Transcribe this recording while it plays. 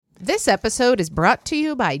This episode is brought to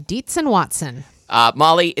you by Dietz and Watson.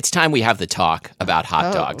 Molly, it's time we have the talk about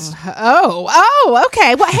hot dogs. Oh,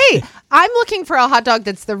 okay. Well, hey, I'm looking for a hot dog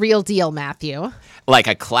that's the real deal, Matthew. Like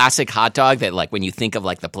a classic hot dog that, like, when you think of,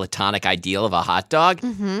 like, the platonic ideal of a hot dog,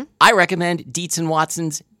 I recommend Dietz and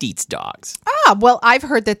Watson's Dietz Dogs. Well, I've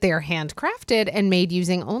heard that they're handcrafted and made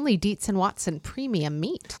using only Dietz and Watson premium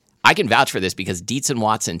meat. I can vouch for this because Dietz and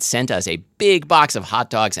Watson sent us a big box of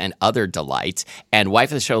hot dogs and other delights. And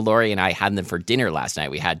wife of the show, Lori, and I had them for dinner last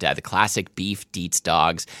night. We had the classic beef Dietz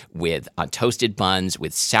dogs with toasted buns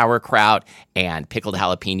with sauerkraut and pickled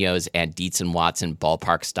jalapenos and Dietz and Watson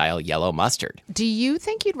ballpark-style yellow mustard. Do you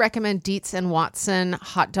think you'd recommend Dietz and Watson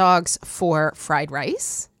hot dogs for fried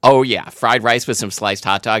rice? Oh, yeah. Fried rice with some sliced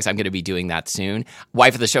hot dogs. I'm going to be doing that soon.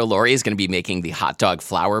 Wife of the show, Lori, is going to be making the hot dog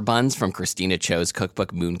flour buns from Christina Cho's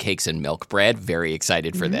cookbook, Mooncakes and Milk Bread. Very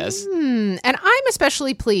excited for this. And I'm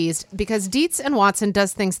especially pleased because Dietz and Watson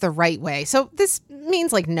does things the right way. So this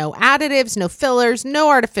means like no additives, no fillers, no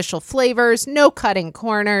artificial flavors, no cutting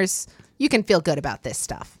corners. You can feel good about this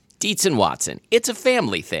stuff. Dietz and Watson. It's a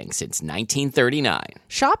family thing since 1939.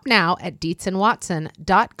 Shop now at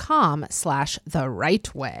dietzandwatson.com/the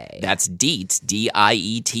right way. That's Dietz,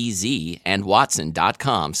 D-I-E-T-Z, and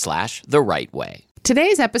Watson.com/the right way.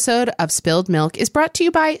 Today's episode of Spilled Milk is brought to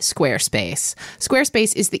you by Squarespace.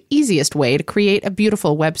 Squarespace is the easiest way to create a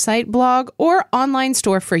beautiful website, blog, or online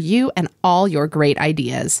store for you and all your great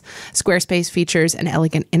ideas. Squarespace features an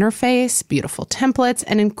elegant interface, beautiful templates,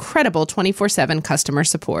 and incredible 24/7 customer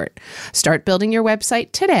support. Start building your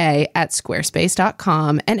website today at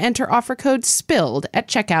squarespace.com and enter offer code SPILLED at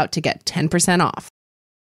checkout to get 10% off.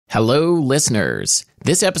 Hello, listeners.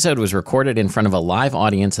 This episode was recorded in front of a live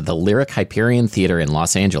audience at the Lyric Hyperion Theater in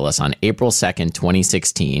Los Angeles on April 2nd,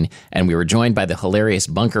 2016, and we were joined by the hilarious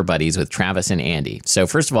Bunker Buddies with Travis and Andy. So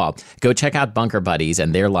first of all, go check out Bunker Buddies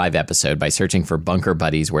and their live episode by searching for Bunker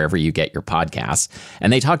Buddies wherever you get your podcasts.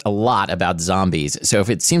 And they talked a lot about zombies, so if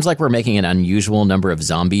it seems like we're making an unusual number of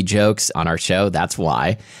zombie jokes on our show, that's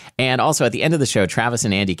why. And also at the end of the show, Travis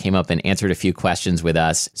and Andy came up and answered a few questions with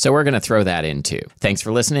us, so we're going to throw that in too. Thanks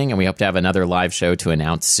for listening, and we hope to have another live show to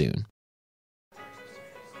announce soon.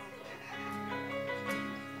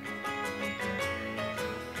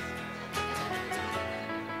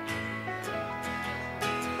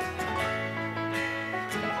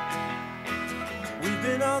 We've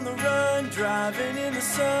been on the run, driving in the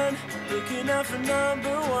sun, looking out for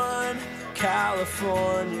number one.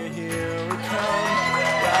 California, here we come,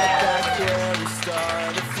 right back where we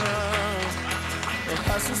started from. And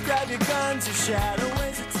hustlers, grab your guns, your shadow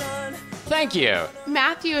weighs a ton. Thank you.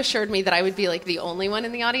 Matthew assured me that I would be like the only one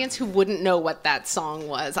in the audience who wouldn't know what that song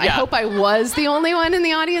was. I Yeah. hope I was the only one in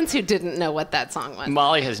the audience who didn't know what that song was.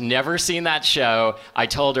 Molly has never seen that show. I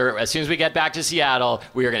told her as soon as we get back to Seattle,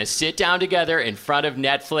 we are going to sit down together in front of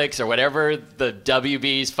Netflix or whatever the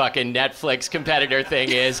WB's fucking Netflix competitor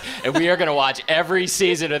thing is, and we are going to watch every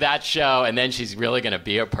season of that show, and then she's really going to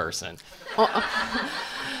be a person.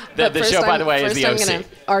 The show, by the way, is the OC. First, I'm going to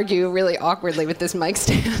argue really awkwardly with this mic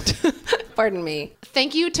stand. Pardon me.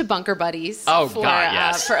 Thank you to Bunker Buddies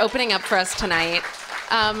for opening up for us tonight.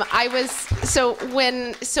 So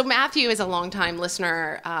Matthew is a longtime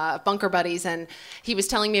listener of Bunker Buddies, and he was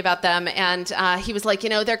telling me about them, and he was like,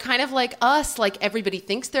 they're kind of like us, like everybody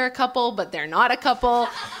thinks they're a couple, but they're not a couple.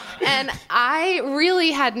 And I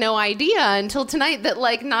really had no idea until tonight that,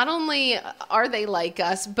 like, not only are they like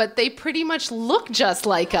us, but they pretty much look just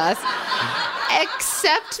like us,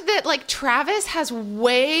 except that, like, Travis has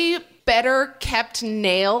way better kept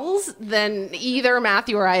nails than either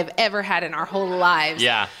Matthew or I have ever had in our whole lives.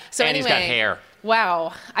 Yeah, so and anyway, he's got hair.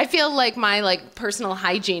 Wow. I feel like my personal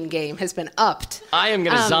hygiene game has been upped. I am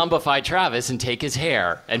going to zombify Travis and take his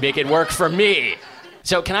hair and make it work for me.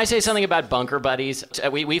 So can I say something about Bunker Buddies?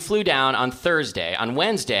 We flew down on Thursday. On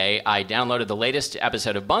Wednesday, I downloaded the latest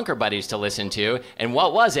episode of Bunker Buddies to listen to, and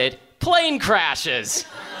what was it? Plane crashes.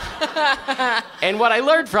 And what I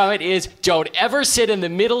learned from it is don't ever sit in the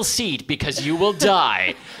middle seat because you will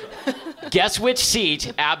die. Guess which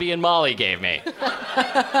seat Abby and Molly gave me?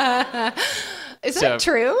 Is that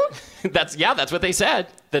true? That's what they said,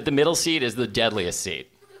 that the middle seat is the deadliest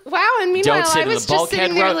seat. Wow, and meanwhile, Don't sit I in was the just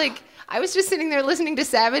sitting bulkhead there row. like, I was just sitting there listening to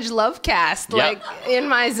Savage Lovecast, like in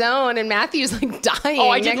my zone, and Matthew's like dying. Oh,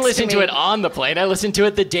 I didn't listen to it on the plane. I listened to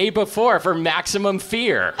it the day before for maximum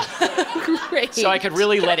fear. Great. So I could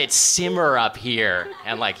really let it simmer up here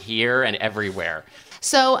and like here and everywhere.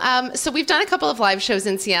 So we've done a couple of live shows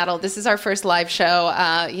in Seattle. This is our first live show,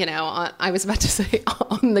 I was about to say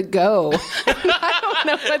on the go. I don't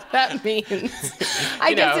know what that means.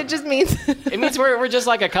 I guess it just means... It means we're just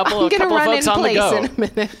like a couple of folks on the go. I'm going to run in place in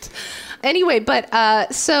a minute. Anyway,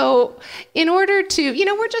 but so in order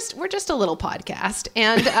to, we're just a little podcast.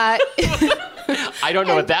 And I don't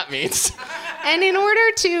know what that means. And in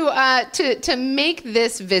order to make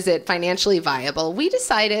this visit financially viable, we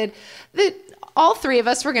decided that all three of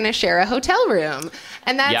us were going to share a hotel room.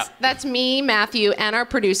 And that's me, Matthew, and our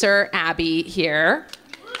producer, Abby, here.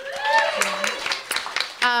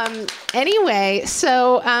 Anyway,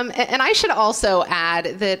 so, and I should also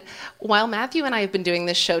add that while Matthew and I have been doing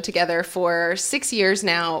this show together for 6 years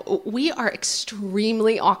now, we are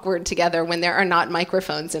extremely awkward together when there are not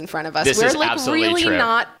microphones in front of us. We're like really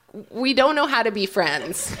true. We don't know how to be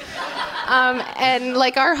friends. And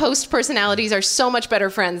like our host personalities are so much better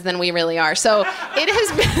friends than we really are. So it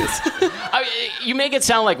has been... you make it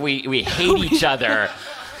sound like we hate each other.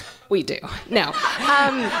 We do. No.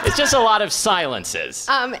 It's just a lot of silences.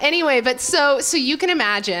 Anyway, but so you can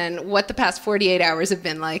imagine what the past 48 hours have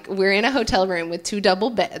been like. We're in a hotel room with 2 double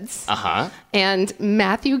beds. Uh-huh. And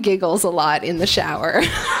Matthew giggles a lot in the shower.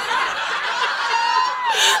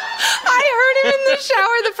 I heard him in the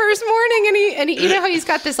shower the first morning, and he, you know how he's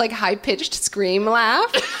got this like high-pitched scream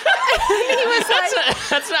laugh? And he was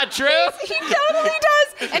that's not true. He totally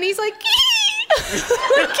does. And he's like,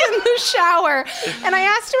 like in the shower. And I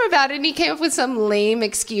asked him about it, and he came up with some lame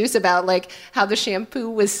excuse about like how the shampoo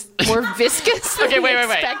was more viscous than he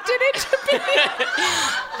expected it to be.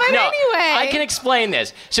 But anyway, I can explain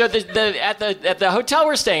this. So at the hotel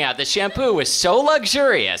we're staying at, the shampoo was so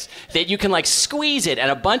luxurious that you can like squeeze it, and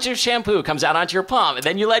a bunch of shampoo comes out onto your palm, and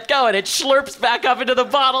then you let go, and it slurps back up into the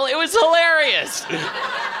bottle. It was hilarious.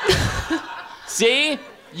 See,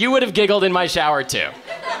 you would have giggled in my shower too.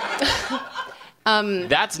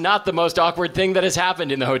 That's not the most awkward thing that has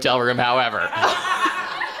happened in the hotel room, however.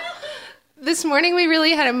 This morning we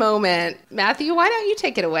really had a moment. Matthew, why don't you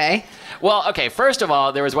take it away? Well, okay, first of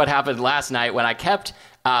all, there was what happened last night when I kept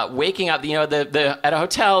waking up. You know, at a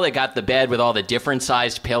hotel, they got the bed with all the different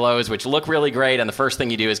sized pillows, which look really great, and the first thing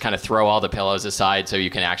you do is kind of throw all the pillows aside so you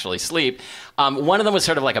can actually sleep. One of them was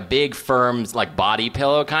sort of like a big, firm, like body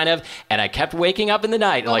pillow kind of, and I kept waking up in the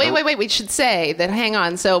night. Well, wait. We should say that, hang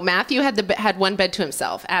on. So Matthew had one bed to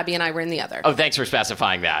himself. Abby and I were in the other. Oh, thanks for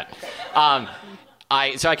specifying that.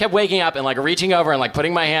 So I kept waking up and like reaching over and like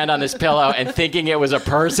putting my hand on this pillow and thinking it was a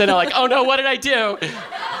person. I'm like, oh no, what did I do?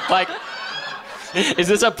 Like, is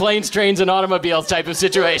this a planes, trains, and automobiles type of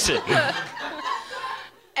situation?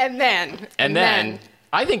 And then...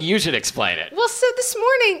 I think you should explain it. Well, so this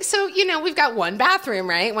morning, we've got one bathroom,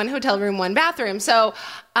 right? One hotel room, one bathroom. So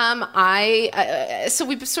so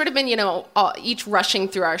we've sort of been, each rushing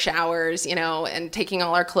through our showers, and taking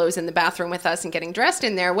all our clothes in the bathroom with us and getting dressed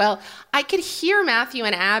in there. Well, I could hear Matthew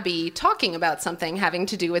and Abby talking about something having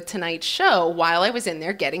to do with tonight's show while I was in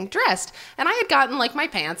there getting dressed. And I had gotten like my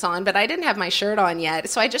pants on, but I didn't have my shirt on yet.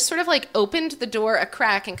 So I just sort of like opened the door a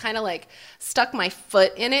crack and kind of like stuck my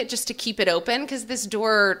foot in it just to keep it open because this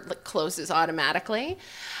door closes automatically.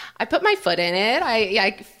 I put my foot in it.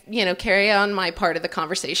 I carry on my part of the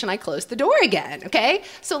conversation. I close the door again, okay?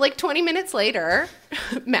 So like 20 minutes later,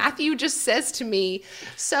 Matthew just says to me,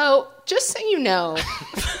 so just so you know,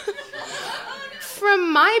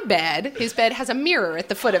 from my bed, his bed has a mirror at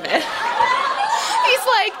the foot of it. He's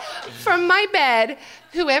like, from my bed,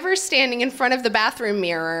 whoever's standing in front of the bathroom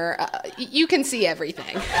mirror, you can see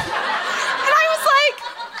everything. And I was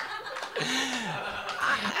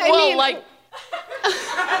like...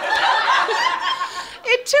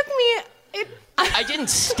 It took me... I didn't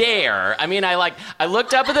stare. I mean, I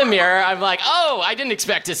looked up at the mirror. I'm like, oh, I didn't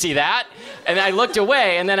expect to see that. And I looked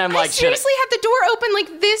away, and then I'm like... I seriously had the door open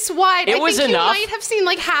like this wide. It was enough. You might have seen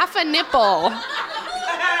like half a nipple.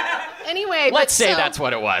 Anyway, let's say that's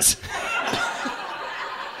what it was.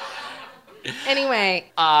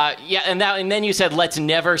 Anyway. And then you said, let's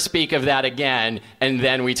never speak of that again. And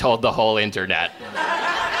then we told the whole internet.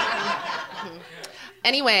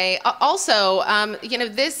 Anyway, also,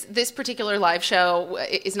 this particular live show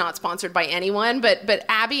is not sponsored by anyone, but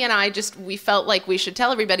Abby and I we felt like we should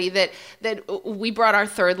tell everybody that we brought our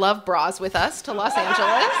Third Love bras with us to Los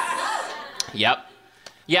Angeles. Yep.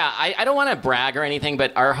 Yeah, I don't want to brag or anything,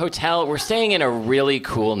 but our hotel, we're staying in a really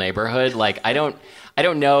cool neighborhood. Like, I don't I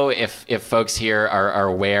don't know if folks here are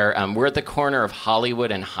aware. We're at the corner of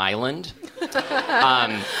Hollywood and Highland.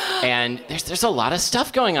 And there's a lot of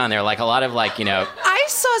stuff going on there, like a lot of I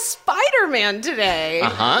saw Spider-Man today.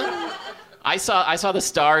 I saw the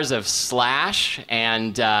stars of Slash,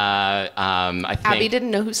 and I think Abby didn't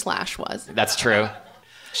know who Slash was. That's true.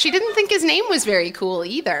 She didn't think his name was very cool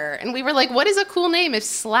either, and we were like, "What is a cool name if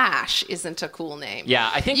Slash isn't a cool name?" Yeah,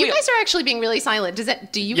 I think you guys are actually being really silent.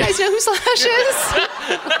 Do you guys know who Slash is?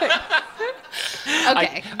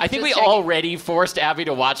 Okay. I think we already forced Abby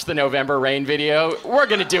to watch the November Rain video. We're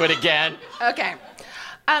gonna do it again. Okay.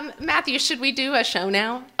 Matthew, should we do a show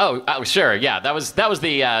now? Oh, sure. Yeah, that was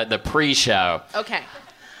the pre-show. Okay.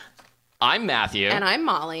 I'm Matthew. And I'm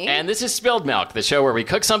Molly. And this is Spilled Milk, the show where we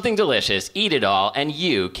cook something delicious, eat it all, and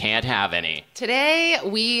you can't have any. Today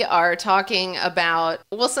we are talking about,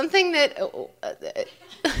 something that...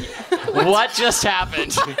 What just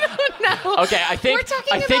happened? I don't know. Okay, I think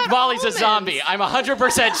Molly's almonds. A zombie. I'm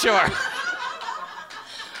 100% sure.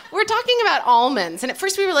 We're talking about almonds, and at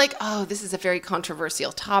first we were like, "Oh, this is a very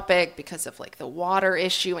controversial topic because of the water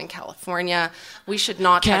issue in California. We should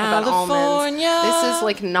not talk about almonds.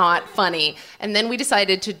 This is not funny." And then we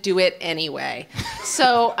decided to do it anyway.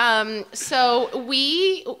 So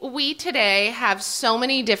we today have so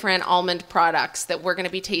many different almond products that we're going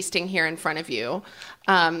to be tasting here in front of you.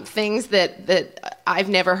 Things that I've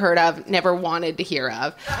never heard of, never wanted to hear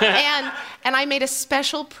of. And I made a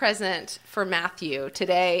special present for Matthew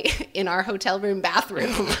today in our hotel room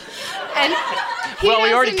bathroom. And we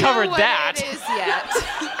already covered that. It is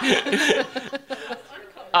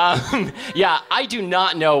yet. Yeah, I do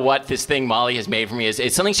not know what this thing Molly has made for me is.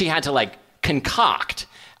 It's something she had to concoct.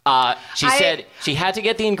 She said she had to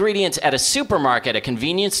get the ingredients at a supermarket. A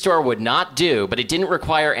convenience store would not do, but it didn't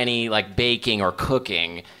require any baking or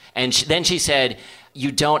cooking. And then she said,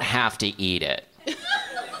 "You don't have to eat it."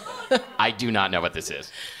 I do not know what this is.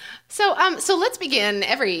 So let's begin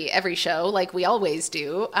every show like we always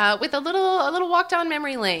do with a little walk down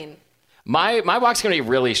memory lane. My walk's going to be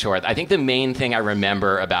really short. I think the main thing I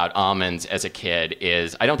remember about almonds as a kid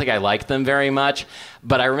is I don't think I liked them very much,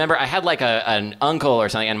 but I remember I had an uncle or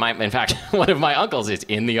something, and in fact, one of my uncles is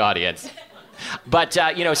in the audience. But,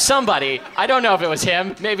 somebody, I don't know if it was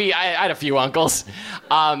him, maybe I had a few uncles,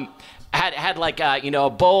 had a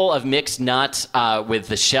bowl of mixed nuts with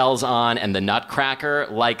the shells on and the nutcracker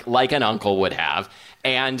like an uncle would have.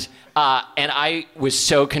 And I was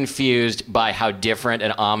so confused by how different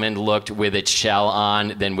an almond looked with its shell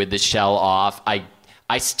on than with the shell off. I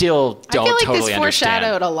still don't totally understand. I feel like this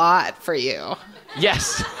foreshadowed a lot for you.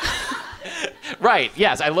 Yes. Right,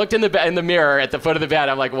 yes. I looked in the mirror at the foot of the bed.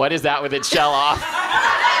 I'm like, what is that with its shell off?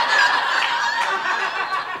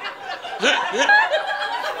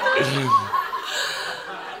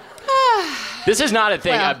 This is not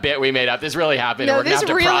a bit we made up. This really happened. No, we're gonna have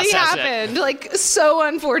to really process happened. So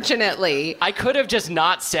unfortunately. I could have just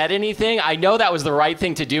not said anything. I know that was the right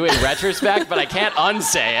thing to do in retrospect, but I can't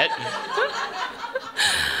unsay it.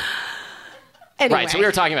 Anyway. Right, so we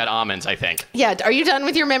were talking about almonds, I think. Yeah, are you done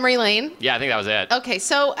with your memory lane? Yeah, I think that was it. Okay,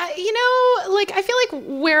 so, I feel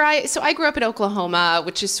like I grew up in Oklahoma,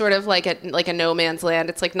 which is sort of like a no man's land.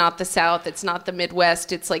 It's not the South, it's not the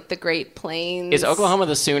Midwest, it's the Great Plains. Is Oklahoma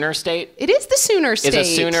the Sooner State? It is the Sooner State. Is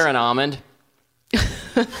a Sooner an almond?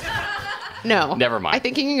 No. Never mind. I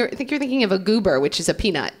think you're thinking of a goober, which is a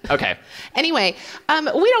peanut. Okay. Anyway,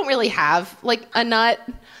 we don't really have a nut.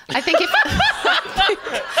 I think if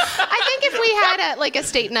we had a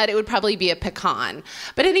state nut, it would probably be a pecan.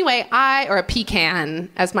 But anyway, or a pecan,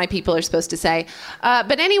 as my people are supposed to say.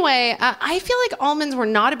 But anyway, I feel like almonds were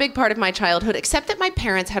not a big part of my childhood, except that my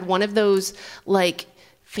parents had one of those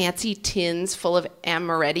fancy tins full of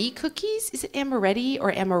amaretti cookies. Is it amaretti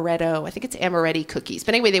or amaretto? I think it's amaretti cookies.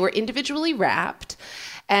 But anyway, they were individually wrapped.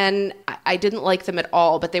 And I didn't like them at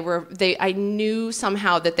all, but I knew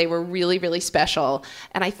somehow that they were really, really special.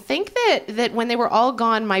 And I think that when they were all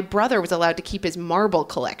gone, my brother was allowed to keep his marble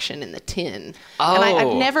collection in the tin. Oh. And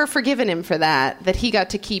I've never forgiven him for that he got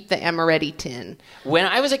to keep the amaretti tin. When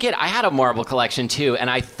I was a kid, I had a marble collection too, and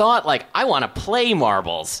I thought, I want to play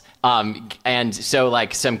marbles. And so,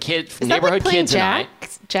 some neighborhood kids and I...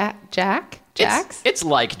 Jacks? It's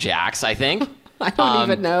like jacks, I think. I don't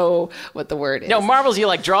even know what the word is. No, marbles,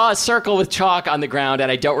 you draw a circle with chalk on the ground,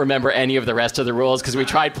 and I don't remember any of the rest of the rules because we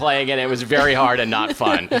tried playing it and it was very hard and not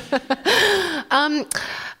fun.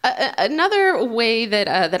 Another way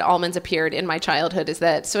that almonds appeared in my childhood is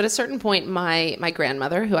that, so at a certain point, my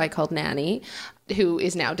grandmother, who I called Nanny, who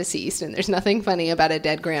is now deceased, and there's nothing funny about a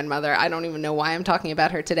dead grandmother. I don't even know why I'm talking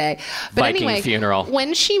about her today. But Viking anyway, funeral.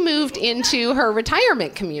 When she moved into her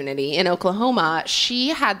retirement community in Oklahoma, she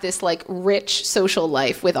had this like rich social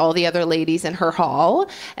life with all the other ladies in her hall,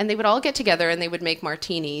 and they would all get together and they would make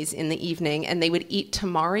martinis in the evening, and they would eat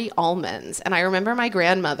tamari almonds. And I remember my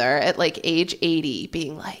grandmother at like age 80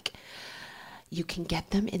 being like, you can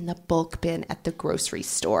get them in the bulk bin at the grocery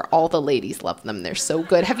store. All the ladies love them. They're so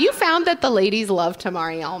good. Have you found that the ladies love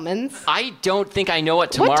tamari almonds? I don't think I know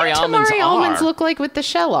what tamari almonds are. What do tamari almonds look like with the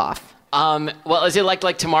shell off? Well, is it like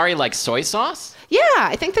tamari like soy sauce? Yeah,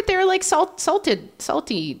 I think that they're like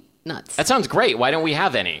salty nuts. That sounds great. Why don't we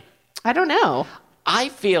have any? I don't know. I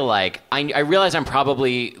feel like I realize I'm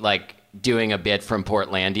probably like doing a bit from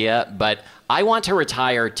Portlandia, but I want to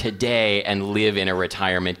retire today and live in a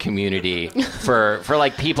retirement community for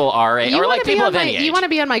like people our age, or like people of any age. You want to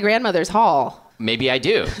be on my grandmother's hall. Maybe I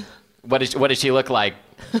do. What does she look like?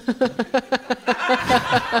 Did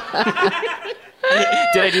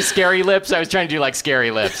I do scary lips? I was trying to do like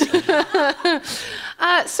scary lips.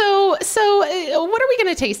 So what are we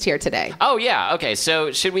going to taste here today? Oh, yeah. Okay.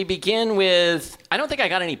 So should we begin with, I don't think I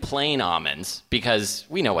got any plain almonds because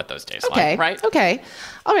we know what those taste like, right? Okay.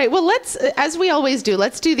 All right. Well, let's, as we always do,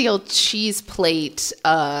 let's do the old cheese plate,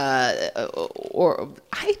 or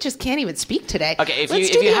I just can't even speak today. Okay. If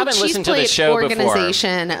you haven't listened to the show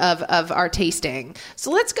organization before. of our tasting.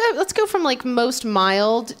 So let's go from like most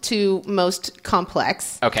mild to most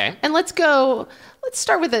complex. Okay. And let's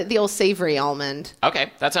start with the old savory almond.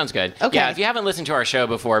 Okay, that sounds good. Okay. Yeah, if you haven't listened to our show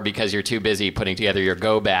before because you're too busy putting together your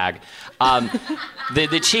go bag,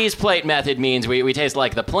 the cheese plate method means we taste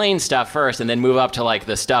like the plain stuff first and then move up to like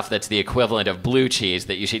the stuff that's the equivalent of blue cheese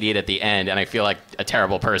that you should eat at the end. And I feel like a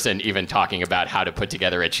terrible person even talking about how to put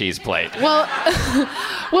together a cheese plate. Well,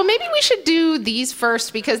 maybe we should do these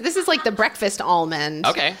first because this is like the breakfast almond.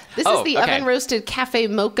 Okay. This is the oven roasted cafe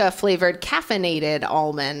mocha flavored caffeinated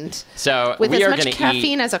almond. So with we as are much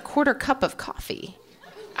caffeine as a quarter cup of coffee.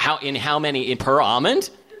 How many per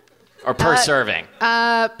almond? Or per serving?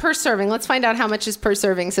 Per serving. Let's find out how much is per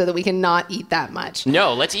serving so that we can not eat that much.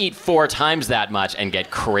 No, let's eat 4 times that much and get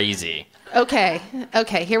crazy. Okay,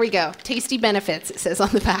 here we go. Tasty benefits, it says on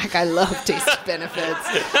the back. I love tasty benefits.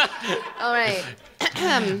 All right.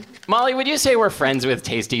 Molly, would you say we're friends with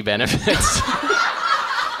Tasty Benefits?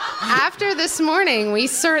 After this morning, we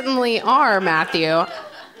certainly are, Matthew.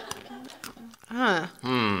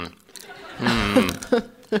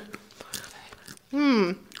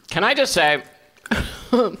 Can I just say,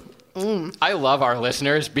 I love our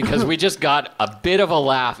listeners because we just got a bit of a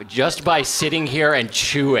laugh just by sitting here and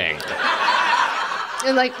chewing.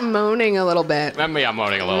 And like moaning a little bit. I'm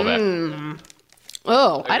moaning a little bit.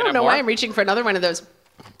 Oh, I don't know why I'm reaching for another one of those.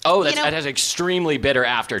 Oh, that has extremely bitter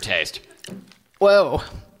aftertaste. Whoa.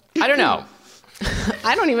 I don't know.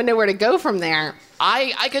 I don't even know where to go from there.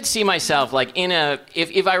 I could see myself like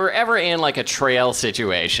if I were ever in like a trail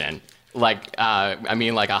situation, like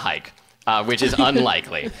like a hike, which is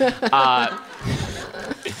unlikely.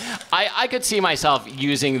 I could see myself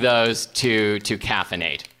using those to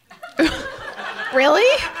caffeinate.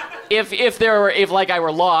 Really? If I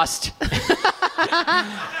were lost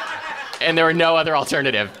and there were no other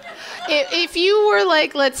alternative. If you were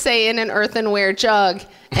like, let's say, in an earthenware jug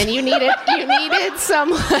and you needed some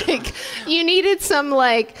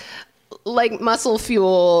muscle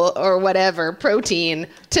fuel or whatever, protein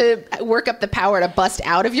to work up the power to bust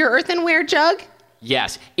out of your earthenware jug?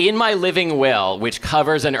 Yes. In my living will, which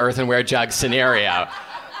covers an earthenware jug scenario,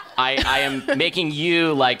 I am making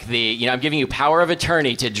you like I'm giving you power of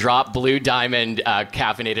attorney to drop Blue Diamond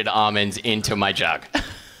caffeinated almonds into my jug.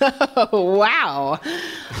 Oh, wow.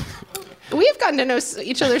 We have gotten to know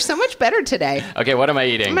each other so much better today. Okay, what am I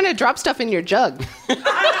eating? I'm going to drop stuff in your jug.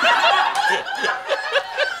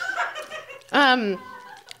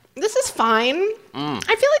 This is fine. I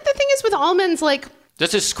feel like the thing is with almonds, like...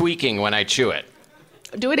 This is squeaking when I chew it.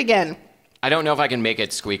 Do it again. I don't know if I can make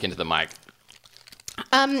it squeak into the mic.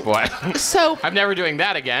 What? So... I'm never doing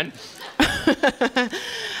that again.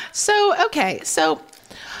 So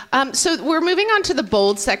we're moving on to the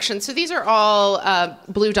bold section. So these are all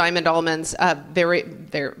Blue Diamond almonds,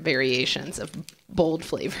 variations of bold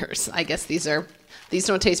flavors. I guess these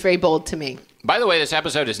don't taste very bold to me. By the way, this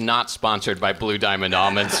episode is not sponsored by Blue Diamond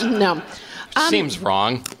almonds. No. Seems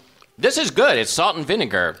wrong. This is good. It's salt and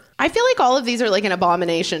vinegar. I feel like all of these are like an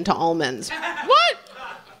abomination to almonds. What?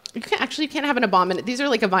 You can't have an abomination. These are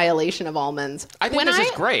like a violation of almonds. I think this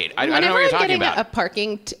is great. I don't know what you're talking about. A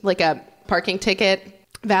parking ticket,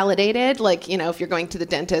 validated, like, you know, if you're going to the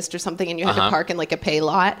dentist or something and you have to park in like a pay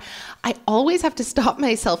lot, I always have to stop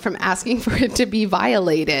myself from asking for it to be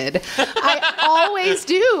violated. I always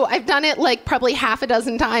do. I've done it like probably half a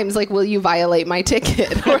dozen times. Like, will you violate my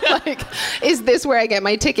ticket? Or like, is this where I get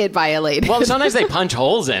my ticket violated? Well, sometimes they punch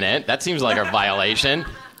holes in it. That seems like a violation.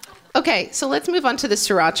 Okay, so let's move on to the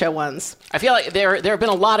sriracha ones. I feel like there have been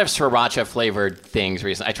a lot of sriracha flavored things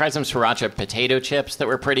recently. I tried some sriracha potato chips that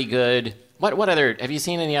were pretty good. What other, have you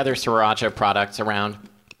seen any other sriracha products around?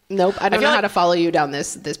 Nope, I don't know how to follow you down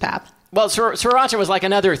this path. Well, sriracha was like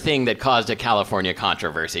another thing that caused a California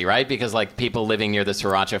controversy, right? Because like people living near the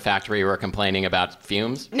sriracha factory were complaining about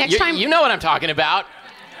fumes. Next time, you know what I'm talking about.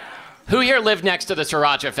 Who here lived next to the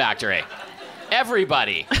sriracha factory?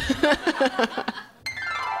 Everybody.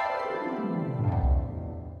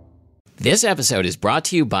 This episode is brought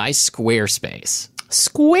to you by Squarespace.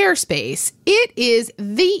 Squarespace. It is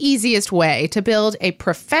the easiest way to build a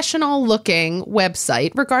professional-looking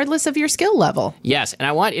website, regardless of your skill level. Yes,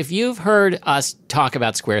 and if you've heard us talk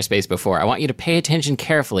about Squarespace before, I want you to pay attention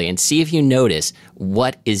carefully and see if you notice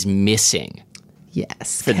what is missing.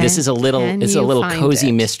 Yes. This is a little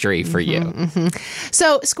cozy mystery for you.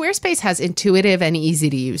 So Squarespace has intuitive and easy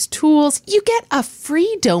to use tools. You get a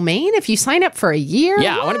free domain if you sign up for a year.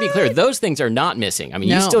 Yeah, I want to be clear. Those things are not missing. I mean,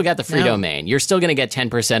 you still get the free domain. You're still going to get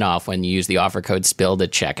 10% off when you use the offer code SPILLED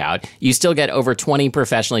at checkout. You still get over 20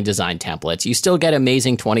 professionally designed templates. You still get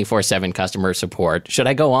amazing 24/7 customer support. Should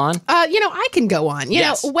I go on? I can go on. You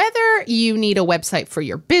know, whether you need a website for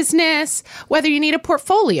your business, whether you need a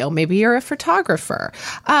portfolio, maybe you're a photographer,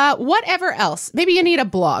 whatever else. Maybe you need a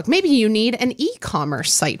blog. Maybe you need an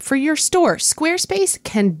e-commerce site for your store. Squarespace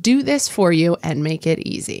can do this for you and make it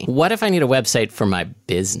easy. What if I need a website for my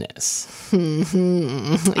business?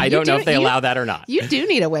 I don't know if they allow that or not. You do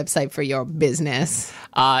need a website for your business.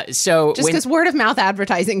 Just because word of mouth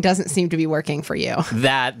advertising doesn't seem to be working for you.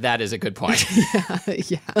 That is a good point.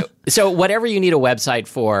 Yeah. So whatever you need a website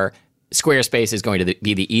for, Squarespace is going to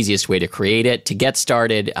be the easiest way to create it. To get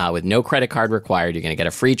started with no credit card required, you're going to get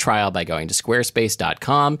a free trial by going to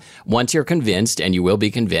squarespace.com. Once you're convinced, and you will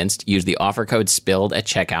be convinced, use the offer code SPILLED at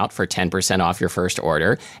checkout for 10% off your first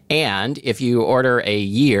order. And if you order a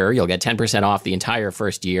year, you'll get 10% off the entire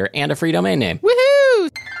first year and a free domain name. Woohoo!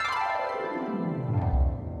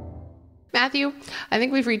 Matthew, I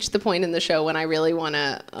think we've reached the point in the show when I really want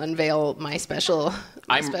to unveil my special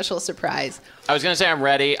surprise. I was going to say I'm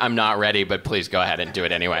ready. I'm not ready, but please go ahead and do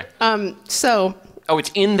it anyway. Oh,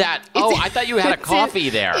 it's in that. I thought you had a coffee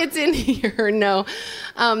there. It's in here. No.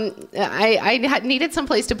 I needed some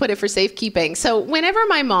place to put it for safekeeping. So whenever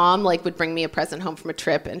my mom would bring me a present home from a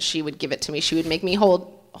trip and she would give it to me, she would make me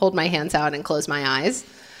hold my hands out and close my eyes.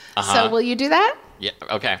 So will you do that? Yeah.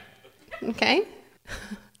 Okay. Okay.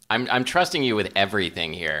 I'm trusting you with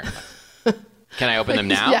everything here. Can I open them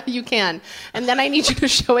now? Yeah, you can. And then I need you to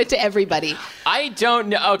show it to everybody. I don't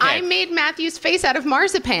know. Okay. I made Matthew's face out of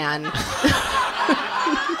marzipan.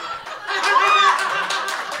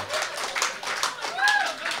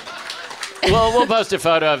 We'll post a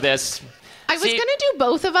photo of this. I was going to do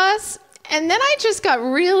both of us, and then I just got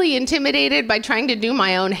really intimidated by trying to do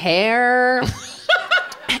my own hair.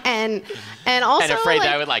 And also, and afraid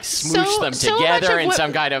that I would smoosh them together in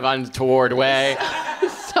some kind of untoward way.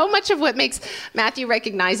 So much of what makes Matthew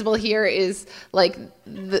recognizable here is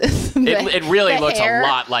it really looks a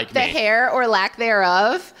lot like me. The hair or lack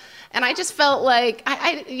thereof. And I just felt like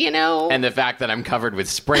And the fact that I'm covered with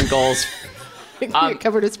sprinkles. You're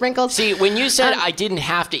covered with sprinkles. See, when you said I didn't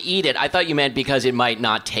have to eat it, I thought you meant because it might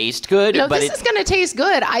not taste good. No, this is going to taste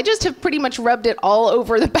good. I just have pretty much rubbed it all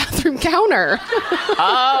over the bathroom counter.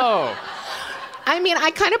 Oh. I mean, I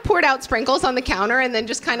kind of poured out sprinkles on the counter and then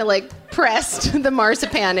just kind of pressed the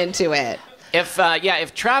marzipan into it.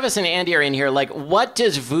 If Travis and Andy are in here, what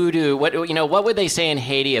does voodoo? What would they say in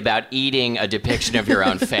Haiti about eating a depiction of your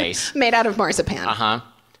own face made out of marzipan?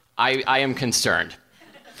 I am concerned.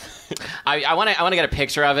 I want to get a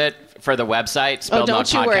picture of it for the website. Oh,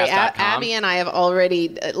 don't you worry. Abby and I have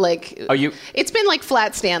already It's been like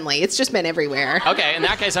Flat Stanley. It's just been everywhere. Okay, in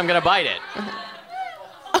that case, I'm gonna bite it.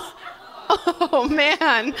 Oh man,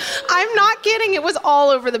 I'm not kidding. It was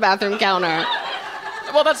all over the bathroom counter.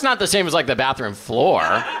 Well, that's not the same as the bathroom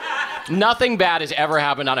floor. Nothing bad has ever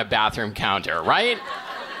happened on a bathroom counter, right?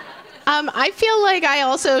 I feel like I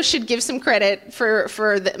also should give some credit for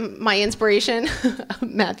my inspiration.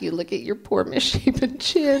 Matthew, look at your poor misshapen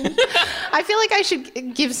chin. I feel like I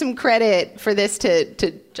should give some credit for this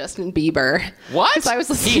to Justin Bieber. What?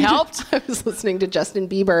 He helped? I was listening to Justin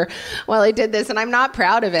Bieber while I did this, and I'm not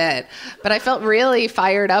proud of it. But I felt really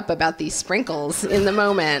fired up about these sprinkles in the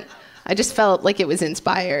moment. I just felt like it was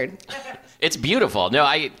inspired. It's beautiful. No,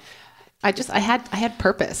 I had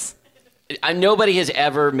purpose. Nobody has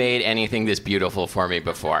ever made anything this beautiful for me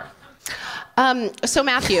before. So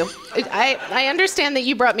Matthew, I understand that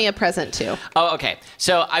you brought me a present too. Oh, okay.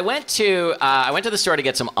 So I went to the store to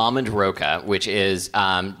get some almond roca, which is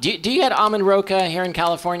do you get almond roca here in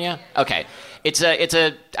California? Okay. It's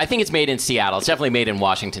I think it's made in Seattle. It's definitely made in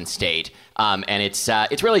Washington State. And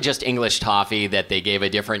it's really just English toffee that they gave a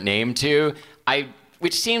different name to.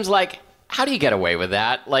 Which seems like, how do you get away with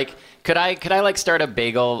that? Like, could I like start a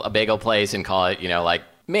bagel place and call it, like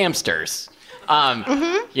Mamsters?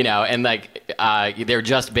 And like they're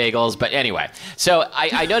just bagels. But anyway, so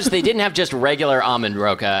I noticed they didn't have just regular almond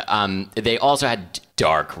roca. They also had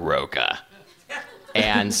dark roca.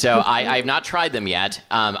 And so I've not tried them yet.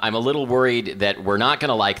 I'm a little worried that we're not going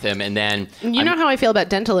to like them. And then you know how I feel about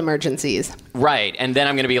dental emergencies. Right. And then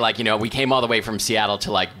I'm going to be like, we came all the way from Seattle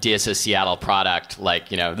to like diss a Seattle product. Like,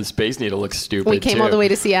 the Space Needle looks stupid. We came all the way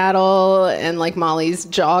to Seattle and like Molly's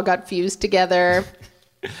jaw got fused together.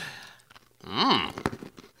 That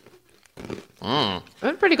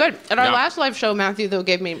was pretty good. At our last live show, Matthew, though,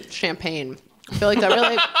 gave me champagne. I feel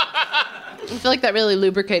like that really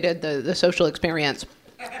lubricated the social experience.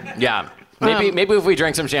 Yeah. Maybe if we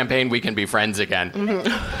drink some champagne, we can be friends again.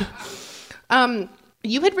 Mm-hmm.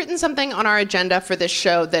 You had written something on our agenda for this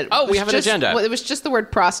show that... Oh, we have an agenda. Well, it was just the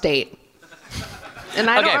word prostate. And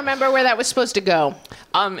I don't remember where that was supposed to go.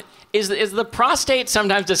 Is the prostate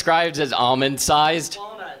sometimes described as almond-sized?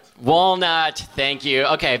 Walnut. Thank you.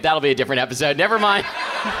 Okay, that'll be a different episode. Never mind.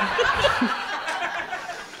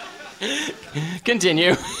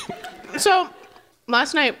 Continue. So,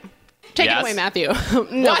 last night... Take it away, Matthew.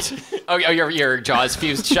 No. What? Oh, your jaw's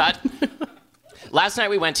fused shut? Last night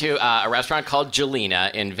we went to a restaurant called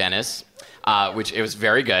Jelena in Venice, which it was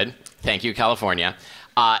very good. Thank you, California.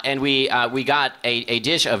 And we got a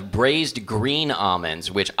dish of braised green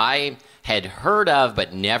almonds, which I had heard of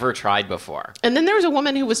but never tried before. And then there was a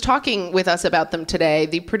woman who was talking with us about them today,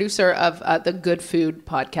 the producer of the Good Food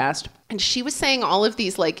podcast. And she was saying all of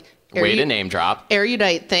these like... Way to name drop.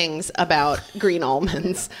 Erudite things about green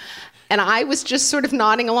almonds. And I was just sort of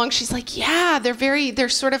nodding along. She's like, yeah, they're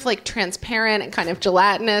sort of like transparent and kind of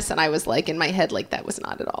gelatinous. And I was like, in my head, like, that was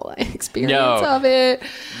not at all my experience of it.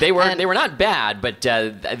 They were not bad, but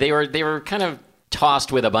they were kind of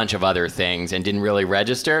tossed with a bunch of other things and didn't really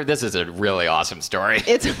register. This is a really awesome story.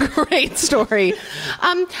 It's a great story.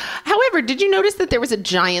 However, did you notice that there was a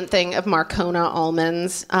giant thing of Marcona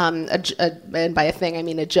almonds? And by a thing, I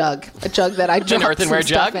mean a jug that I dropped an earthenware some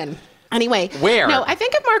stuff jug? in. Anyway, where? No, I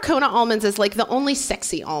think of Marcona almonds as like the only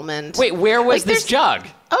sexy almond. Wait, where was this jug?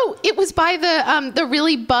 Oh, it was by the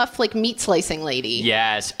really buff like meat slicing lady.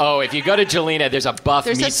 Yes. Oh, if you go to Jelena, there's a buff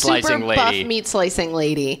meat slicing lady. There's a super buff meat slicing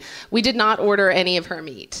lady. We did not order any of her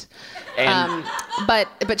meat. And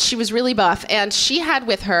but she was really buff, and she had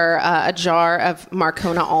with her a jar of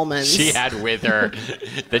Marcona almonds. She had with her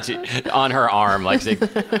on her arm, like.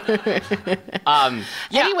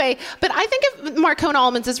 Anyway, but I think of Marcona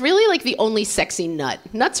almonds as really like the only sexy nut.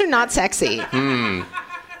 Nuts are not sexy.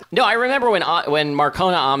 No, I remember when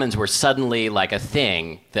Marcona almonds were suddenly like a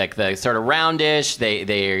thing, like the sort of roundish.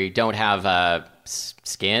 They don't have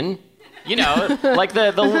skin. Like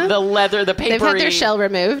the leather, the papery. They've had their shell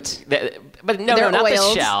removed. But no, not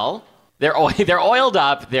the shell. They're oiled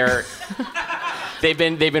up. They've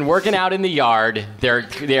been working out in the yard.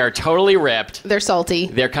 They are totally ripped. They're salty.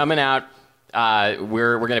 They're coming out.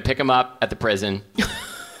 We're gonna pick them up at the prison.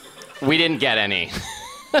 We didn't get any.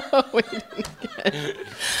 We didn't get any.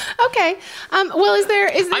 Okay. Well, is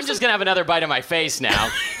there? I'm just gonna have another bite of my face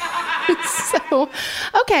now. So,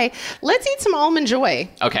 okay, let's eat some almond joy.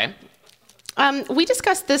 Okay. We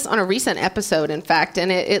discussed this on a recent episode, in fact,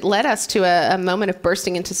 and it led us to a moment of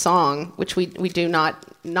bursting into song, which we do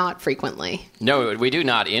not frequently. No, we do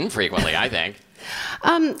not infrequently, I think.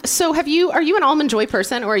 So are you an almond joy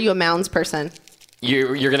person, or are you a Mounds person?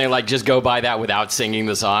 You're gonna like just go by that without singing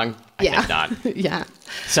the song? I think not. Yeah.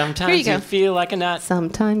 Sometimes you feel like a nut.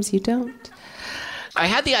 Sometimes you don't. I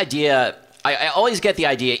had the idea. I always get the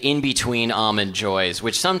idea in between almond joys,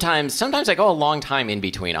 which sometimes I go a long time in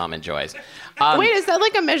between almond joys. Wait, is that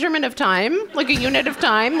like a measurement of time? Like a unit of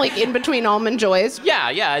time? Like in between almond joys?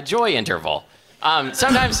 Yeah, a joy interval.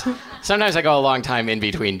 Sometimes I go a long time in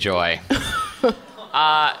between joy.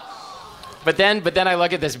 But then I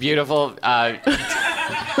look at this beautiful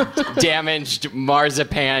damaged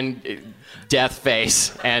marzipan death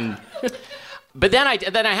face, but then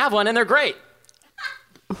I have one and they're great.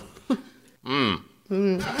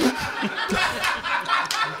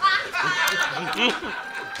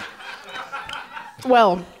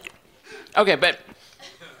 Well, Okay, but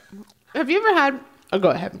have you ever had? Oh, go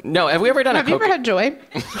ahead. No, have we ever done? Have you ever had Joy?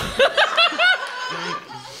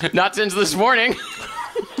 Not since this morning.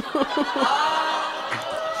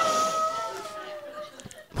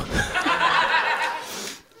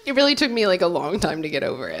 It really took me like a long time to get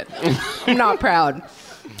over it. I'm not proud.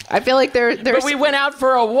 I feel like there's... But we went out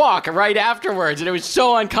for a walk right afterwards, and it was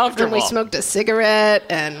so uncomfortable. And we smoked a cigarette,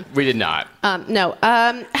 and... We did not. No.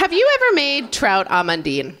 Have you ever made trout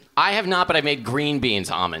amandine? I have not, but I made green beans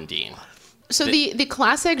amandine. So the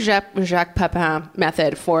classic Jacques Pepin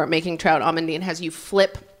method for making trout amandine has you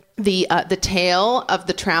flip the tail of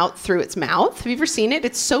the trout through its mouth. Have you ever seen it?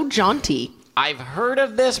 It's so jaunty. I've heard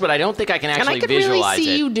of this, but I don't think I can actually visualize it. And I could really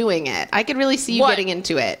see you doing it. I could really see you getting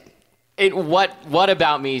into it. What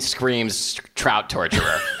about me screams trout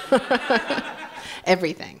torturer?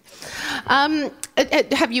 Everything.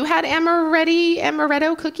 Have you had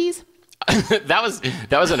amaretto cookies? that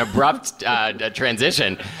was an abrupt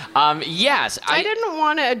transition. Yes, I didn't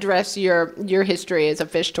want to address your history as a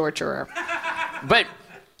fish torturer. But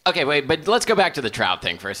okay, wait. But let's go back to the trout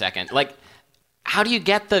thing for a second. Like, how do you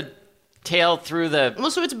get the tail through the?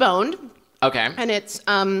 Well, so it's boned. Okay. And it's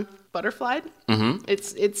butterflied. Mm-hmm.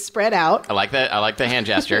 It's spread out. I like that. I like the hand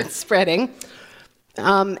gesture. It's spreading.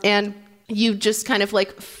 And you just kind of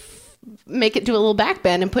like make it do a little back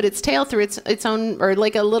bend and put its tail through its own, or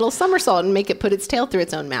like a little somersault and make it put its tail through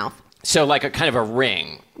its own mouth. So like a kind of a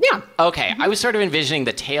ring. Yeah. Okay. Mm-hmm. I was sort of envisioning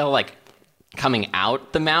the tail like coming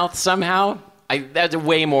out the mouth somehow. That's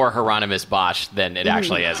way more Hieronymus Bosch than it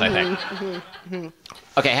actually is, I think. Mm-hmm.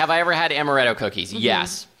 Okay, have I ever had amaretto cookies? Mm-hmm.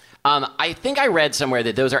 Yes. I think I read somewhere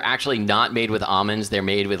that those are actually not made with almonds. They're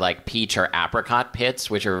made with like peach or apricot pits,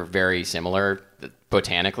 which are very similar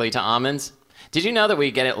botanically to almonds. Did you know that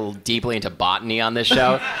we get a little deeply into botany on this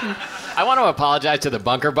show? I want to apologize to the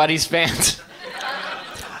Bunker Buddies fans.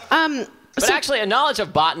 But actually, a knowledge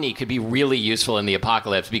of botany could be really useful in the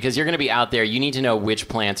apocalypse because you're going to be out there. You need to know which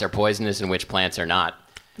plants are poisonous and which plants are not.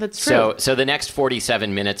 That's true. So the next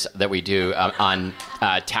 47 minutes that we do on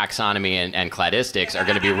taxonomy and cladistics are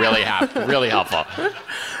going to be really helpful.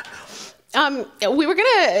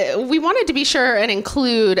 We wanted to be sure and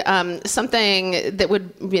include something that would,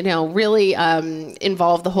 really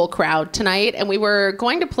involve the whole crowd tonight, and we were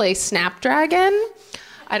going to play Snapdragon.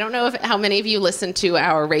 I don't know how many of you listened to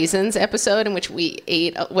our raisins episode in which we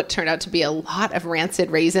ate what turned out to be a lot of rancid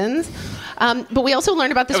raisins. But we also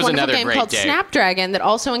learned about this wonderful game called Snapdragon that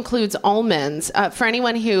also includes almonds. For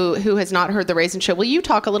anyone who has not heard the Raisin Show, will you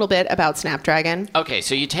talk a little bit about Snapdragon? Okay,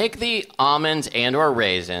 so you take the almonds and or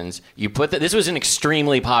raisins, you put this was an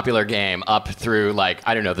extremely popular game up through the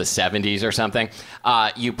 70s or something.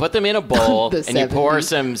 You put them in a bowl and 70s. You pour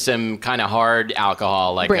some kind of hard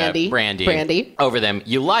alcohol like brandy over them.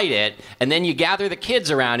 You light it, and then you gather the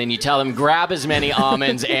kids around and you tell them grab as many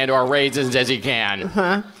almonds and or raisins as you can.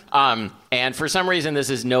 Uh-huh. And for some reason,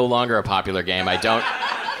 this is no longer a popular game. I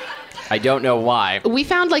don't know why. We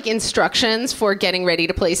found instructions for getting ready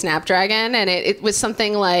to play Snapdragon, and it was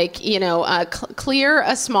something like, clear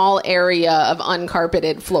a small area of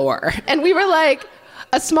uncarpeted floor. And we were like,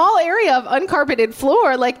 a small area of uncarpeted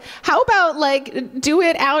floor? How about do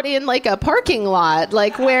it out in a parking lot,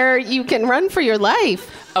 where you can run for your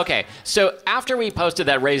life? Okay, so after we posted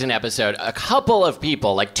that Raisin episode, a couple of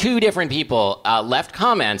people, 2 different people, left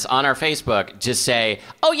comments on our Facebook to say,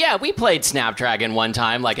 oh yeah, we played Snapdragon one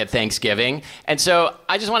time, at Thanksgiving. And so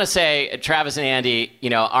I just want to say, Travis and Andy,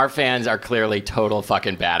 our fans are clearly total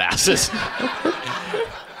fucking badasses.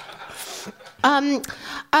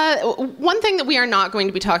 One thing that we are not going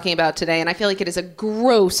to be talking about today, and I feel like it is a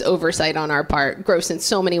gross oversight on our part, gross in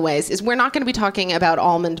so many ways, is we're not going to be talking about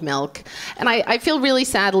almond milk. And I feel really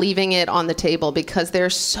sad leaving it on the table because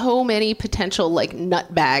there's so many potential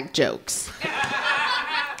nutbag jokes.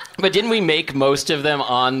 But didn't we make most of them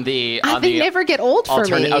on the... they never get old for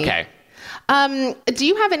me. Okay. Do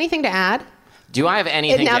you have anything to add? Do I have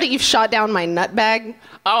anything now that you've shot down my nutbag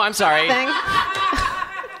Oh, I'm sorry. Thing?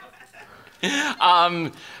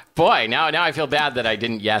 Boy, now I feel bad that I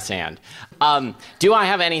didn't yes and. Do I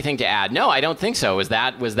have anything to add? No, I don't think so. Was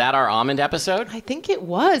that our almond episode? I think it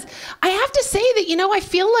was. I have to say that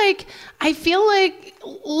I feel like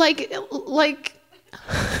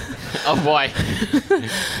oh boy.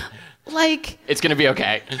 It's gonna be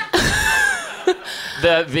okay.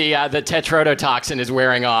 the tetrodotoxin is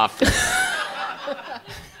wearing off.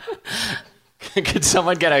 Could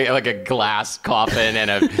someone get a glass coffin and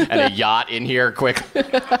a yacht in here quick?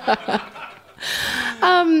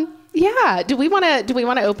 Yeah. Do we want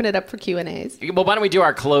to open it up for Q&As? Well, why don't we do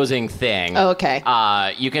our closing thing? Oh, okay.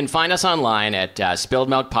 You can find us online at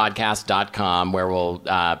spilledmilkpodcast.com, where we'll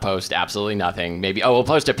post absolutely nothing. We'll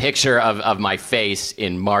post a picture of my face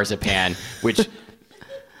in marzipan, which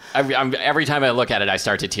every time I look at it, I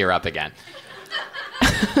start to tear up again.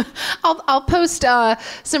 I'll post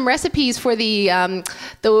some recipes for the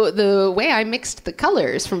way I mixed the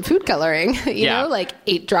colors from food coloring. You know, like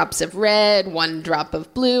 8 drops of red, 1 drop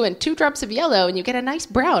of blue, and 2 drops of yellow, and you get a nice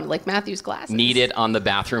brown like Matthew's glasses. Need it on the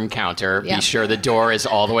bathroom counter. Yep. Be sure the door is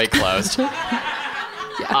all the way closed. You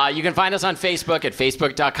can find us on Facebook at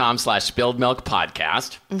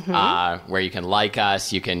facebook.com/spilledmilkpodcast, where you can like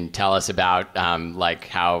us. You can tell us about like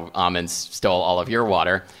how almonds stole all of your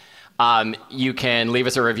water. You can leave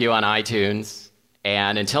us a review on iTunes.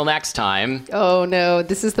 And until next time... Oh, no.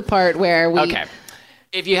 This is the part where we... Okay.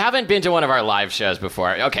 If you haven't been to one of our live shows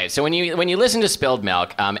before... Okay, so when you listen to Spilled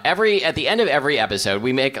Milk, at the end of every episode,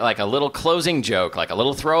 we make like a little closing joke, like a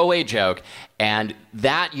little throwaway joke. And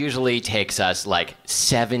that usually takes us like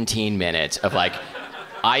 17 minutes of like...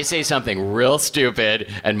 I say something real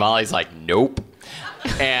stupid, and Molly's like, nope.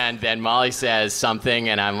 And then Molly says something,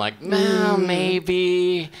 and I'm like, well,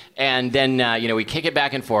 maybe. And then, we kick it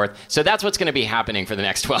back and forth. So that's what's going to be happening for the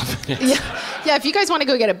next 12 minutes. Yeah, if you guys want to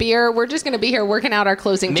go get a beer, we're just going to be here working out our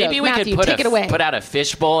closing joke. Maybe we Matthew, could take it away. put out a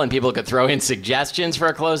fishbowl, and people could throw in suggestions for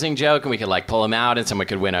a closing joke, and we could, like, pull them out, and someone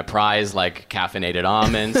could win a prize, like caffeinated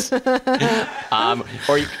almonds.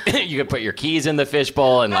 Or you could put your keys in the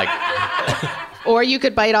fishbowl and, like... Or you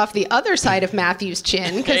could bite off the other side of Matthew's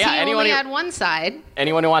chin, because he only had one side.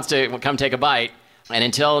 Anyone who wants to come take a bite. And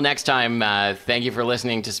until next time, thank you for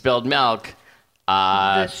listening to Spilled Milk.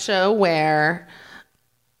 The show where...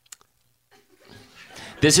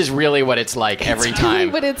 This is really what it's like every time.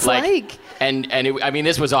 Really what it's like. And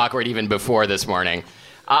this was awkward even before this morning.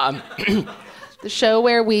 The show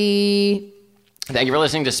where we... Thank you for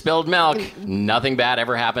listening to Spilled Milk. Nothing bad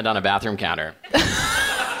ever happened on a bathroom counter.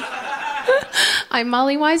 I'm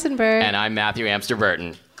Molly Weisenberg. And I'm Matthew Amster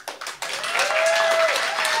Burton.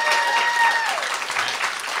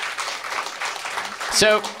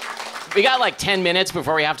 So we got like 10 minutes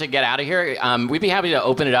before we have to get out of here. We'd be happy to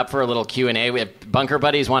open it up for a little Q&A. We have Bunker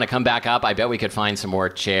Buddies want to come back up. I bet we could find some more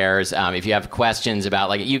chairs. If you have questions about,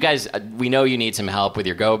 like, you guys, we know you need some help with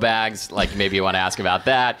your go bags. Like, maybe you want to ask about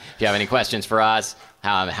that. If you have any questions for us,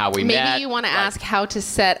 how we met. Maybe you want to ask how to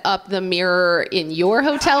set up the mirror in your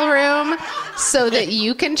hotel room so that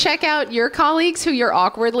you can check out your colleagues who you're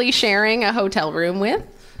awkwardly sharing a hotel room with.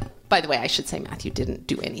 By the way, I should say Matthew didn't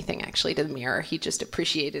do anything actually to the mirror. He just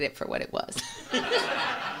appreciated it for what it was.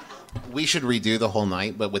 We should redo the whole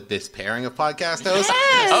night, but with this pairing of podcast hosts.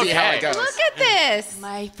 Yes. See how it goes. Look at this.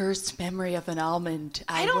 My first memory of an almond.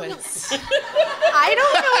 I don't know.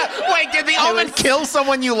 Wait, did the almond kill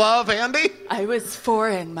someone you love, Andy? I was 4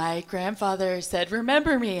 and my grandfather said,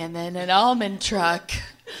 "Remember me," and then an almond truck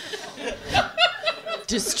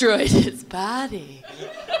destroyed his body.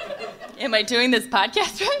 Am I doing this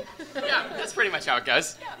podcast right? Yeah, that's pretty much how it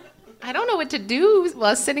goes. I don't know what to do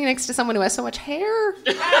while sitting next to someone who has so much hair.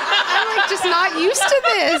 I'm like just not used to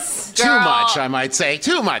this. Too much, I might say.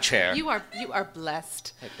 Too much hair. You are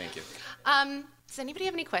blessed. Hey, thank you. Does anybody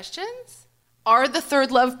have any questions? Are the Third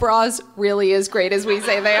Love bras really as great as we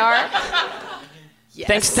say they are?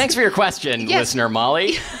 Yes. Thanks for your question, listener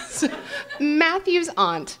Molly. Matthew's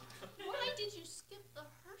aunt. Why did you skip the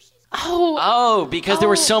Hershey's? Oh, because there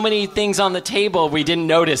were so many things on the table we didn't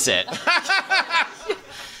notice it.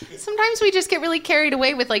 Sometimes we just get really carried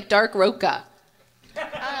away with like dark Roca.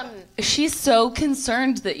 She's so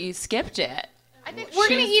concerned that you skipped it. I think we're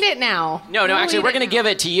going to eat it now. No, actually, we're going to give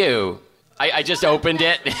it to you. I just opened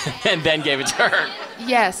it and then gave it to her.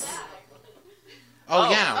 Yes.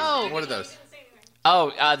 What are those?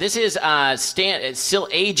 This is still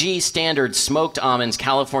AG Standard Smoked Almonds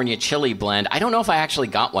California Chili Blend. I don't know if I actually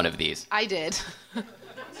got one of these. I did.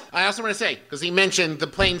 I also want to say, because he mentioned the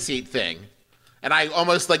plane seat thing, and I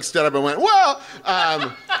almost like stood up and went,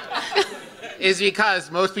 "Whoa!" Is because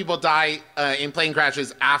most people die in plane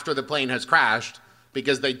crashes after the plane has crashed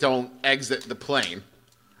because they don't exit the plane.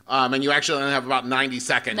 And you actually only have about 90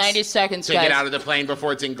 seconds. 90 seconds, to guys. get out of the plane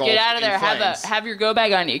before it's engulfed. Get out of there. Have your go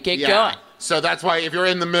bag on you. Get going. So that's why if you're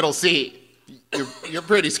in the middle seat, you're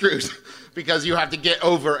pretty screwed because you have to get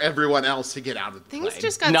over everyone else to get out of the plane. Things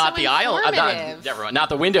just got not so the aisle, informative. not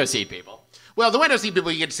the window seat people. Well, the window seat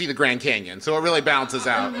people, you get to see the Grand Canyon, so it really balances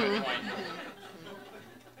out. Mm-hmm.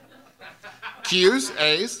 Q's,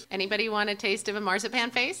 A's. Anybody want a taste of a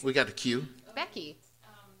marzipan face? We got a Q. Becky.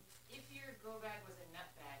 If your go bag was a nut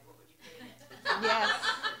bag, what would you put in it? Yes.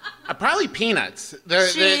 Probably peanuts.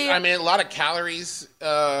 I mean, a lot of calories,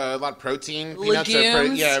 a lot of protein. Peanuts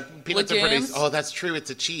peanuts are pretty. Oh, that's true. It's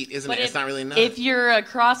a cheat, isn't it? It's not really enough. If you're a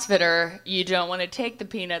CrossFitter, you don't want to take the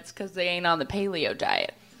peanuts because they ain't on the paleo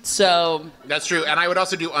diet. So that's true. And I would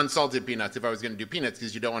also do unsalted peanuts if I was going to do peanuts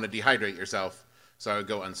because you don't want to dehydrate yourself. So I would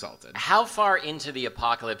go unsalted. How far into the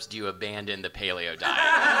apocalypse do you abandon the paleo diet?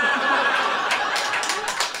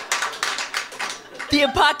 The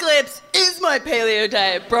apocalypse is my paleo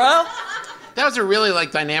diet, bro. That was a really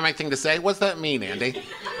dynamic thing to say. What's that mean, Andy?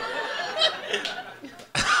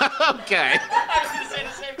 Okay.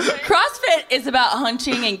 CrossFit is about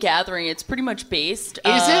hunting and gathering. It's pretty much based.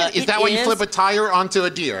 Is it? Is that when you flip a tire onto a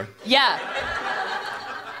deer? Yeah.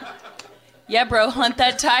 Yeah, bro. Hunt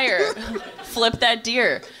that tire. Flip that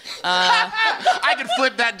deer. I could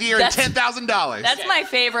flip that deer in $10,000. That's my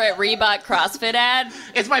favorite Reebok CrossFit ad.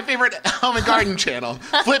 It's my favorite Home and Garden channel.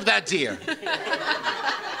 Flip that deer.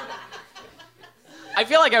 I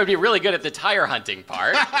feel like I would be really good at the tire hunting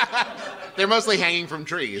part. They're mostly hanging from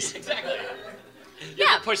trees. Exactly.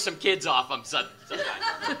 Yeah, push some kids off them sometimes.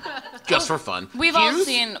 Just for fun. We've all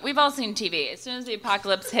seen TV. As soon as the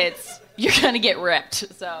apocalypse hits, you're gonna get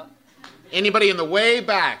ripped. So. Anybody in the way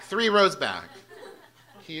back, 3 rows back.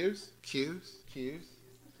 Cues.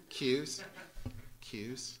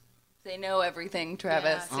 They know everything,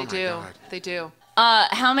 Travis. They do. God. They do.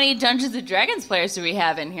 How many Dungeons and Dragons players do we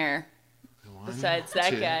have in here? 1, Besides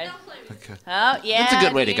that 2. guy. Okay. Oh, yeah. That's a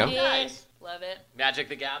good way to go. Nice. Love it. Magic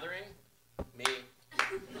the Gathering? Me.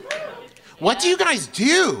 What do you guys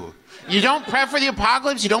do? You don't prep for the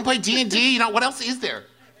apocalypse? You don't play D&D? What else is there?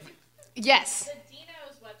 Yes. The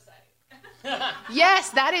Dino's website. Yes,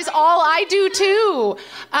 that is all I do too.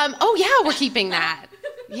 Oh yeah, we're keeping that.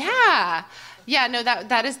 Yeah. Yeah, no,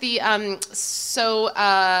 that is the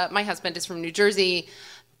my husband is from New Jersey,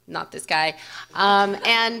 not this guy.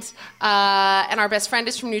 And our best friend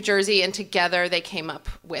is from New Jersey, and together they came up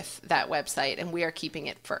with that website, and we are keeping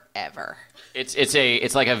it forever. It's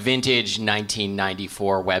like a vintage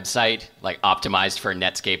 1994 website, optimized for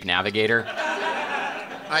Netscape Navigator.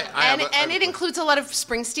 It includes a lot of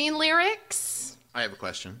Springsteen lyrics. I have a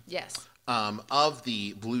question. Yes. Of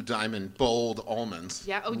the Blue Diamond bold almonds,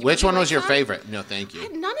 which one was your favorite? No, thank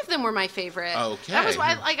you. None of them were my favorite. Okay. That was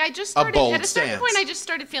why, I just started, bold at a certain stance. point, I just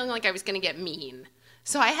started feeling like I was going to get mean.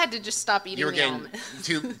 So I had to just stop eating You were the getting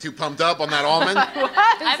almonds. too pumped up on that almond?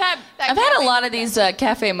 I've had a lot of these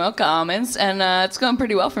cafe mocha almonds, and it's going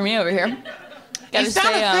pretty well for me over here. Is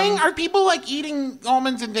that a thing? Are people eating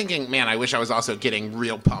almonds and thinking, man, I wish I was also getting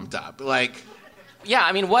real pumped up? Yeah,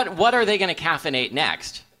 I mean, what are they going to caffeinate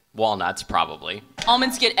next? Walnuts, probably.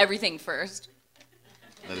 Almonds get everything first.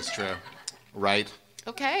 That is true. Right.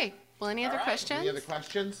 Okay. Well, any other questions? Any other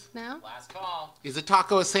questions? No? Last call. Is a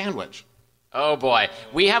taco a sandwich? Oh, boy.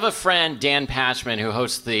 We have a friend, Dan Pashman, who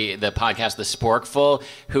hosts the podcast The Sporkful,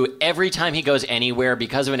 who every time he goes anywhere,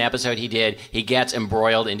 because of an episode he did, he gets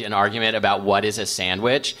embroiled into an argument about what is a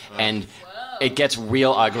sandwich, and it gets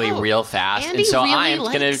real ugly real fast. Andy and so really I am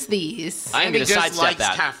likes these. I'm going to sidestep likes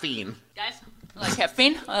that. Caffeine. Guys, I like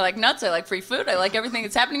caffeine. I like nuts. I like free food. I like everything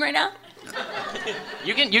that's happening right now.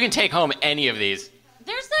 You can take home any of these.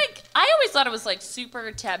 There's I always thought it was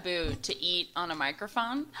super taboo to eat on a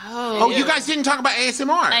microphone. Oh, you guys didn't talk about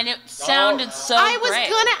ASMR. And it sounded so I was great.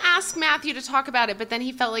 going to ask Matthew to talk about it, but then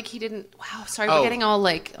he felt like he didn't. Wow, sorry, we're getting all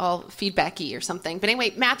feedbacky or something. But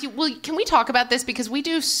anyway, Matthew, can we talk about this? Because we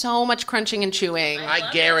do so much crunching and chewing. I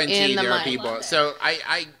guarantee there are mic. people. So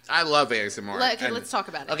I love ASMR. Let's talk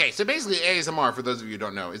about it. Okay, so basically ASMR, for those of you who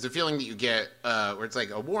don't know, is a feeling that you get where it's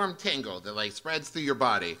a warm tingle that spreads through your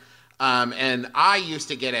body. And I used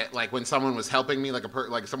to get it when someone was helping me,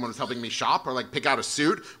 someone was helping me shop or pick out a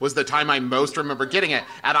suit was the time I most remember getting it.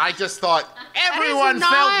 And I just thought everyone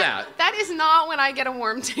felt that. That is not when I get a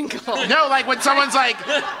warm tingle. No, when someone's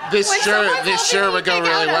this shirt would go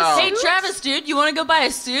really well. Hey, Travis, dude, you want to go buy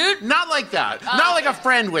a suit? Not like that. Not like a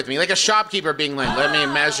friend with me, like a shopkeeper being let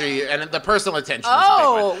me measure you, and the personal attention.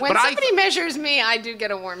 When somebody measures me, I do get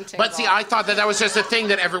a warm tingle. But see, I thought that was just a thing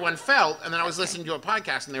that everyone felt, and then I was listening to a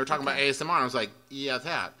podcast, and they were talking about ASMR, and I was like, yeah,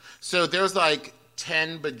 that. So there's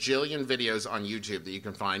 10 bajillion videos on YouTube that you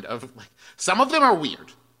can find of, some of them are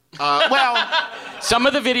weird. Some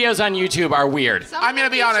of the videos on YouTube are weird. I'm going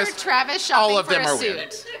to be honest. Travis shopping all of them for a are suit.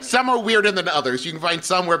 weird. Some are weirder than others. You can find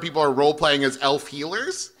some where people are role-playing as elf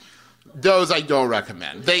healers. Those I don't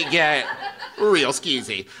recommend. They get real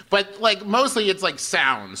skeezy. But, mostly it's,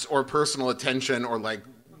 sounds or personal attention or,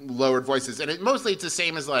 lowered voices. And mostly it's the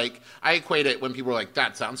same as, I equate it when people are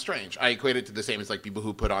that sounds strange. I equate it to the same as, people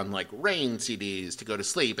who put on, Rain CDs to go to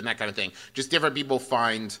sleep and that kind of thing. Just different people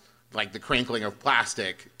find like the crinkling of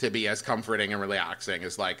plastic to be as comforting and relaxing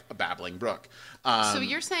as like a babbling brook. So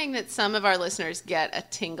you're saying that some of our listeners get a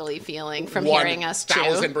tingly feeling from hearing us too?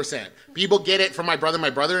 1,000%. People get it from my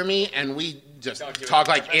brother and me, and we just talk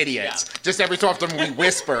like idiots. Yeah. Just every so often we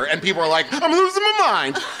whisper, and people are like, I'm losing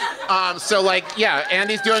my mind. So like, yeah,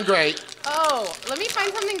 Andy's doing great. Oh, let me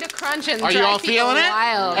find something to crunch and Are you all feeling it?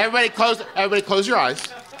 Wild. Everybody close your eyes.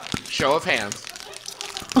 Show of hands.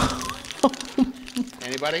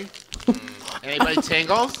 Anybody? Anybody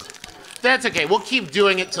tingles? That's okay. We'll keep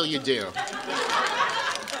doing it till you do.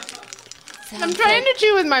 I'm trying to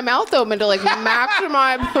chew with my mouth open to like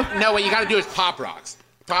maximize. No, what you got to do is Pop Rocks.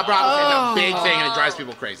 Pop Rocks is a big thing, and it drives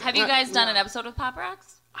people crazy. Have you guys done an episode with Pop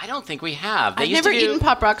Rocks? I don't think we have. I've never eaten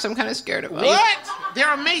Pop Rocks. I'm kind of scared of them. What?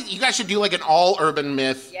 They're amazing. You guys should do like an all urban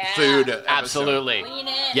myth food episode. Absolutely. Lean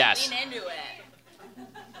in. Yes. Lean into it.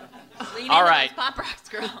 All right. Pop Rocks,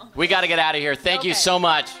 girl. We got to get out of here. Thank you so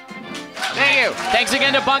much. Thank you. Thanks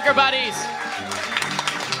again to Bunker Buddies.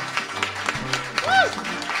 Woo!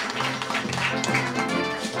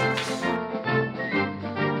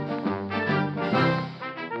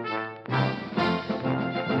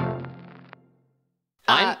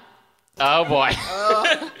 Oh, boy.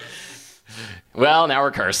 Well, now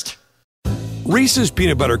we're cursed. Reese's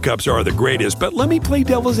Peanut Butter Cups are the greatest, but let me play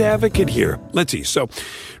devil's advocate here. Let's see. So,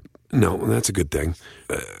 no, that's a good thing.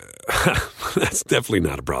 That's definitely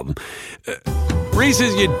not a problem.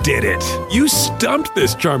 Reese's, you did it. You stumped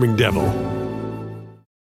this charming devil.